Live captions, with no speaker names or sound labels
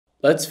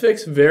Let's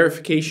fix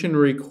verification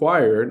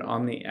required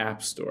on the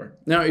App Store.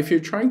 Now, if you're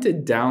trying to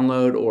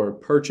download or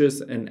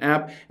purchase an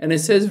app and it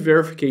says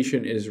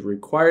verification is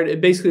required, it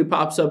basically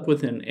pops up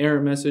with an error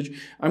message.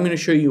 I'm going to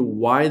show you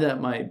why that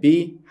might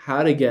be,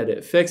 how to get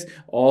it fixed,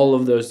 all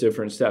of those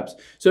different steps.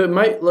 So it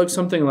might look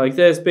something like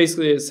this.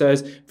 Basically, it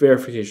says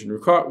verification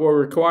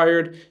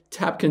required.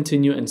 Tap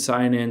continue and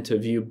sign in to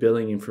view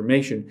billing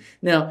information.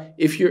 Now,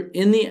 if you're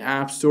in the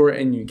App Store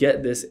and you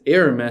get this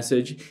error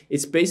message,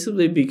 it's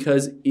basically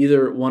because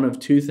either one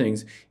of two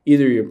things.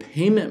 Either your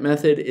payment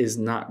method is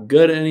not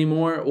good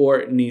anymore or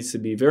it needs to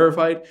be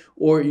verified,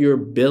 or your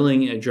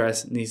billing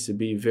address needs to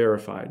be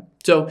verified.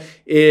 So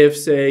if,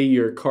 say,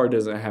 your card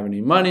doesn't have any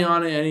money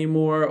on it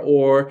anymore,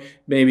 or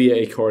maybe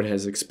a card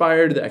has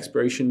expired, the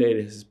expiration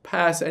date has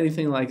passed,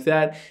 anything like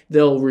that,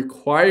 they'll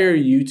require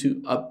you to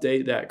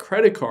update that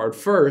credit card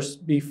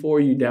first before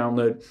you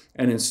download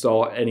and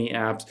install any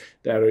apps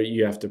that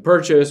you have to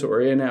purchase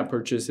or in-app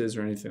purchases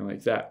or anything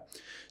like that.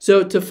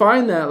 So to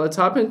find that, let's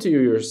hop into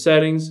your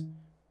settings.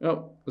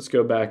 Oh, let's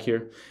go back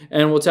here,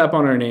 and we'll tap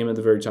on our name at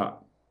the very top.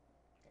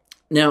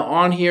 Now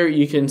on here,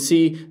 you can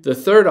see the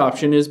third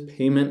option is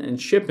payment and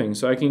shipping.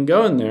 So I can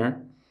go in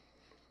there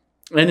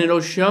and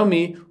it'll show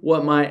me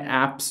what my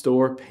App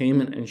Store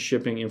payment and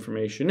shipping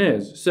information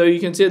is. So you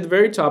can see at the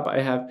very top,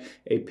 I have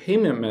a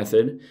payment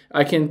method.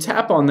 I can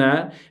tap on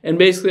that, and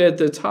basically at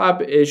the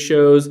top, it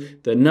shows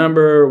the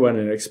number, when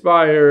it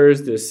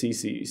expires, the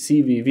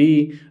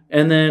CVV,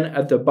 and then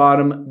at the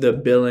bottom, the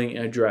billing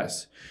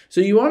address.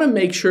 So you want to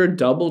make sure,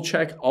 double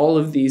check all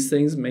of these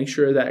things, make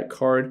sure that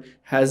card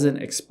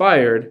hasn't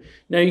expired.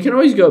 Now you can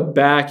always go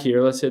back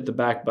here, let's hit the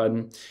back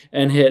button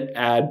and hit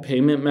add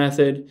payment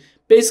method.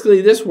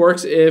 Basically, this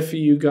works if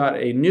you got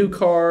a new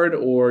card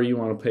or you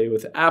want to pay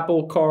with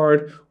Apple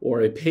Card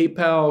or a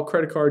PayPal,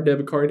 credit card,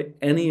 debit card,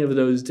 any of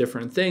those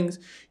different things,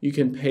 you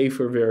can pay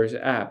for various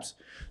apps.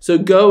 So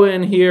go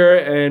in here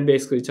and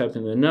basically type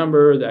in the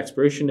number, the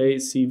expiration date,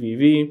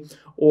 CVV,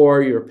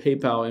 or your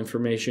PayPal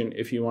information.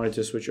 If you wanted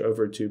to switch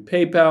over to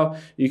PayPal,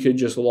 you could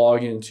just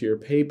log into your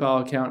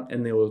PayPal account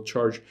and they will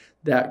charge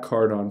that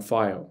card on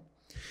file.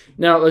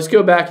 Now let's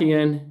go back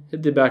again,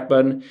 hit the back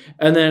button,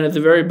 and then at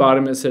the very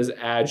bottom it says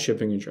add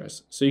shipping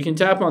address. So you can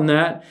tap on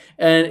that,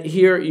 and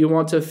here you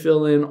want to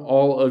fill in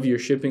all of your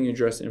shipping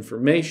address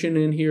information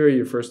in here,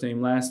 your first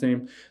name, last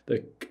name,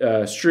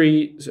 the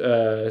street,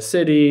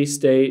 city,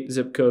 state,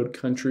 zip code,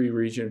 country,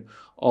 region,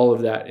 all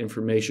of that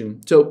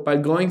information. So by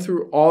going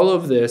through all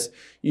of this,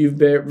 you've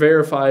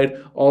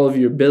verified all of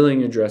your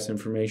billing address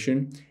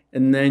information,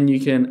 and then you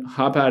can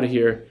hop out of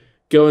here,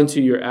 go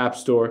into your App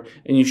Store,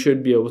 and you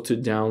should be able to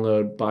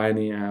download, buy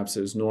any apps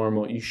as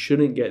normal. You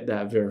shouldn't get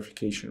that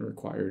verification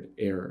required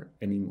error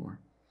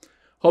anymore.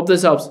 Hope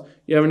this helps. If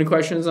you have any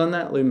questions on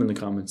that, leave them in the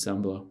comments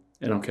down below,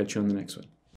 and I'll catch you on the next one.